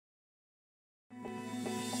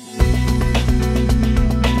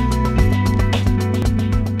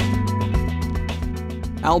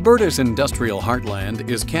Alberta's industrial heartland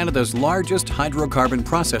is Canada's largest hydrocarbon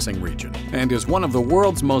processing region and is one of the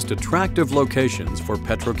world's most attractive locations for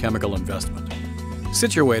petrochemical investment.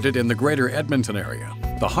 Situated in the Greater Edmonton area,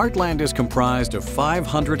 the heartland is comprised of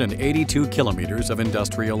 582 kilometers of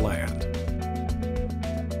industrial land.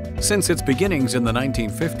 Since its beginnings in the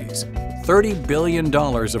 1950s, $30 billion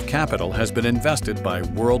of capital has been invested by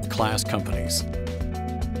world-class companies.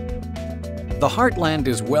 The heartland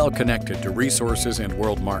is well connected to resources and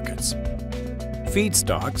world markets.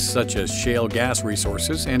 Feedstocks such as shale gas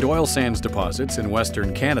resources and oil sands deposits in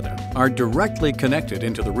Western Canada are directly connected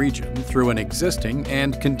into the region through an existing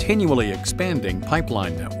and continually expanding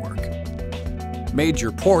pipeline network.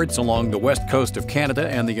 Major ports along the west coast of Canada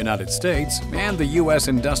and the United States and the U.S.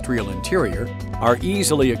 industrial interior are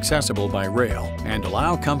easily accessible by rail and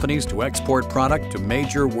allow companies to export product to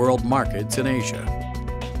major world markets in Asia.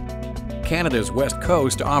 Canada's west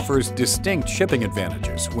coast offers distinct shipping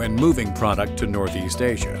advantages when moving product to Northeast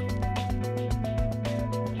Asia.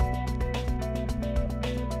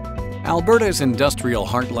 Alberta's industrial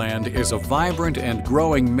heartland is a vibrant and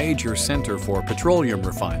growing major center for petroleum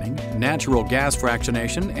refining, natural gas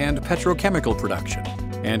fractionation, and petrochemical production,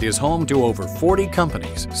 and is home to over 40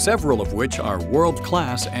 companies, several of which are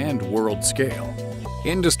world-class and world-scale.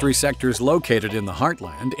 Industry sectors located in the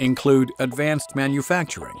heartland include advanced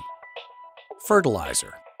manufacturing,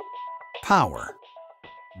 fertilizer, power,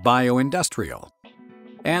 bioindustrial,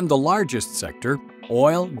 and the largest sector,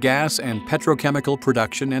 oil, gas, and petrochemical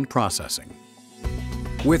production and processing.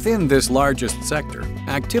 Within this largest sector,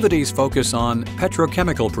 activities focus on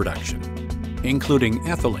petrochemical production, including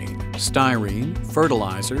ethylene, styrene,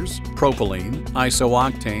 fertilizers, propylene,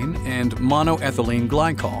 isooctane, and monoethylene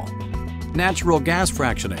glycol, natural gas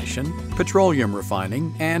fractionation, petroleum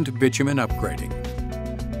refining, and bitumen upgrading.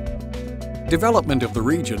 Development of the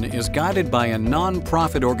region is guided by a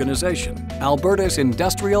non-profit organization, Alberta's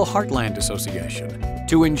Industrial Heartland Association,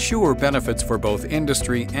 to ensure benefits for both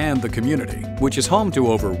industry and the community, which is home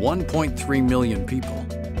to over 1.3 million people.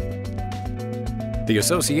 The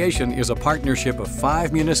association is a partnership of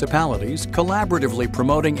 5 municipalities collaboratively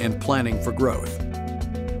promoting and planning for growth.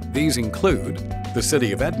 These include the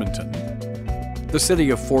City of Edmonton, the City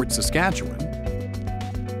of Fort Saskatchewan,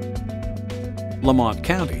 Lamont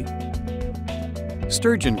County,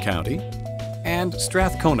 Sturgeon County, and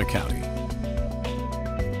Strathcona County.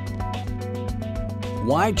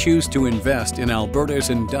 Why choose to invest in Alberta's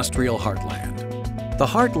industrial heartland? The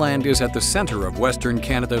heartland is at the center of Western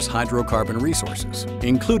Canada's hydrocarbon resources,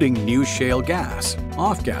 including new shale gas,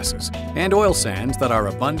 off-gases, and oil sands that are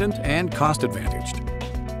abundant and cost-advantaged.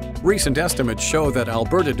 Recent estimates show that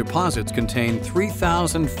Alberta deposits contain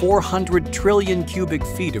 3,400 trillion cubic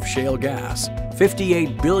feet of shale gas,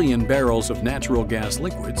 58 billion barrels of natural gas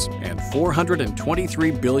liquids, and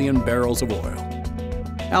 423 billion barrels of oil.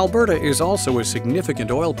 Alberta is also a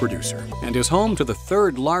significant oil producer and is home to the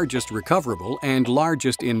third largest recoverable and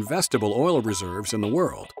largest investable oil reserves in the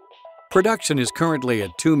world. Production is currently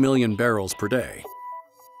at 2 million barrels per day.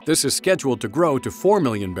 This is scheduled to grow to 4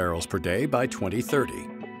 million barrels per day by 2030.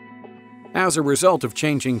 As a result of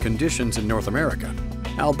changing conditions in North America,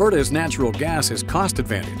 Alberta's natural gas is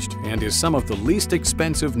cost-advantaged and is some of the least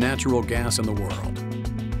expensive natural gas in the world.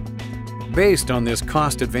 Based on this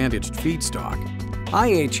cost-advantaged feedstock,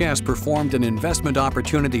 IHS performed an investment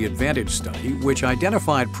opportunity advantage study which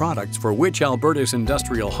identified products for which Alberta's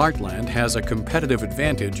industrial heartland has a competitive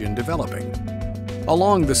advantage in developing.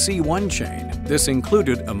 Along the C1 chain, this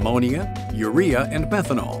included ammonia, urea, and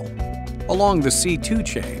methanol. Along the C2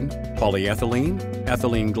 chain, polyethylene,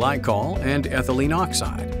 ethylene glycol, and ethylene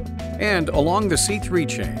oxide. And along the C3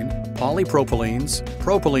 chain, polypropylenes,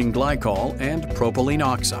 propylene glycol, and propylene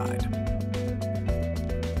oxide.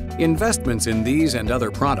 Investments in these and other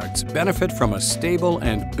products benefit from a stable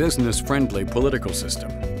and business-friendly political system.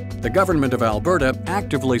 The Government of Alberta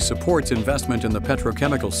actively supports investment in the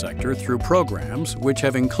petrochemical sector through programs which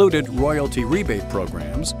have included royalty rebate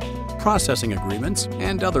programs, processing agreements,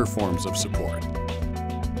 and other forms of support.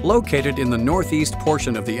 Located in the northeast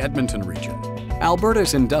portion of the Edmonton region,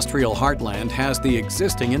 Alberta's industrial heartland has the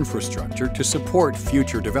existing infrastructure to support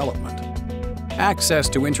future development. Access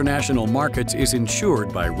to international markets is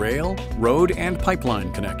ensured by rail, road, and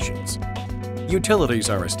pipeline connections. Utilities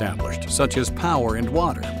are established, such as power and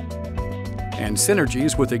water, and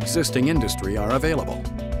synergies with existing industry are available.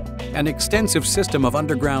 An extensive system of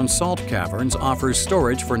underground salt caverns offers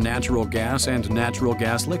storage for natural gas and natural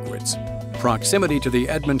gas liquids. Proximity to the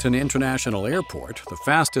Edmonton International Airport, the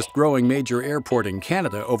fastest-growing major airport in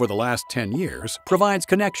Canada over the last 10 years, provides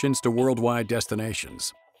connections to worldwide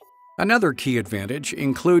destinations. Another key advantage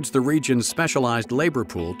includes the region's specialized labor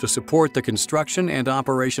pool to support the construction and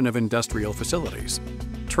operation of industrial facilities.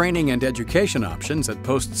 Training and education options at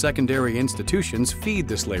post-secondary institutions feed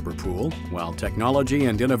this labor pool, while technology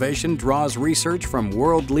and innovation draws research from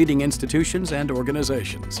world-leading institutions and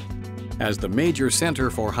organizations. As the major center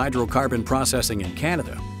for hydrocarbon processing in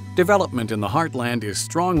Canada, development in the Heartland is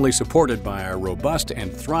strongly supported by a robust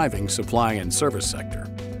and thriving supply and service sector.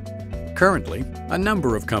 Currently, a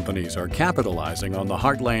number of companies are capitalizing on the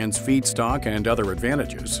Heartland's feedstock and other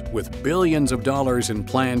advantages, with billions of dollars in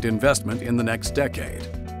planned investment in the next decade.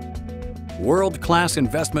 World-class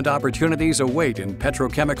investment opportunities await in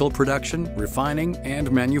petrochemical production, refining,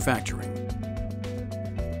 and manufacturing.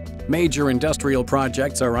 Major industrial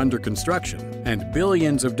projects are under construction, and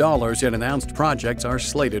billions of dollars in announced projects are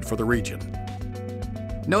slated for the region.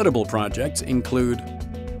 Notable projects include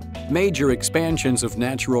major expansions of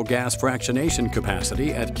natural gas fractionation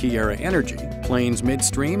capacity at Keyera Energy, Plains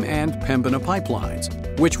Midstream, and Pembina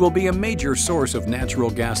pipelines, which will be a major source of natural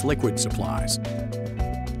gas liquid supplies.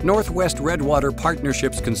 Northwest Redwater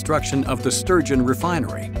Partnership's construction of the Sturgeon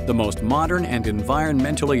Refinery, the most modern and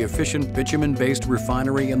environmentally efficient bitumen-based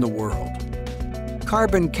refinery in the world.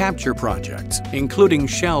 Carbon capture projects, including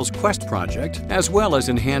Shell's Quest project, as well as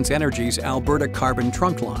Enhance Energy's Alberta Carbon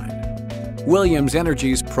Trunk Line. Williams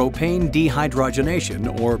Energy's Propane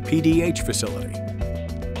Dehydrogenation, or PDH facility.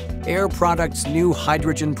 Air Products' new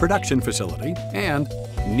hydrogen production facility, and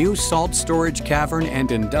new salt storage cavern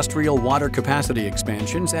and industrial water capacity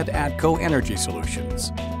expansions at ATCO Energy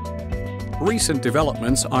Solutions. Recent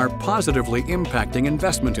developments are positively impacting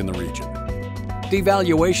investment in the region.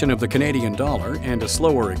 Devaluation of the Canadian dollar and a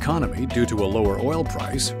slower economy due to a lower oil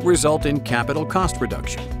price result in capital cost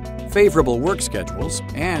reduction, favorable work schedules,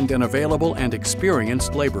 and an available and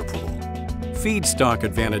experienced labor pool. Feedstock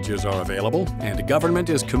advantages are available, and government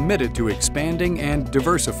is committed to expanding and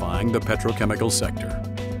diversifying the petrochemical sector.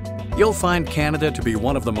 You'll find Canada to be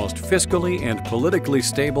one of the most fiscally and politically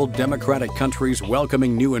stable democratic countries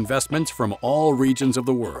welcoming new investments from all regions of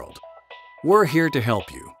the world. We're here to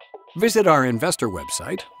help you. Visit our investor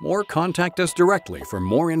website or contact us directly for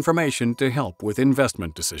more information to help with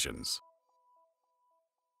investment decisions.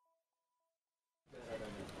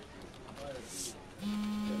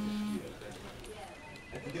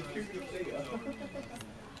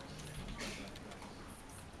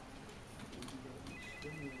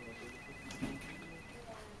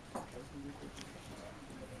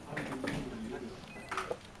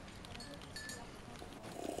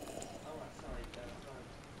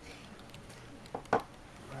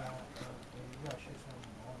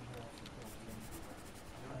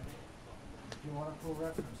 Do you want a full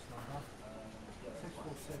reference number?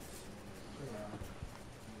 646.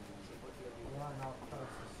 Line out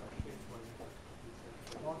process section.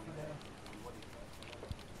 Walk you there.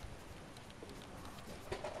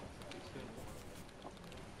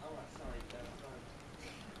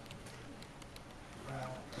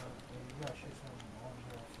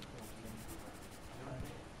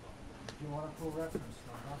 Do you want a full reference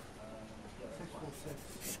number?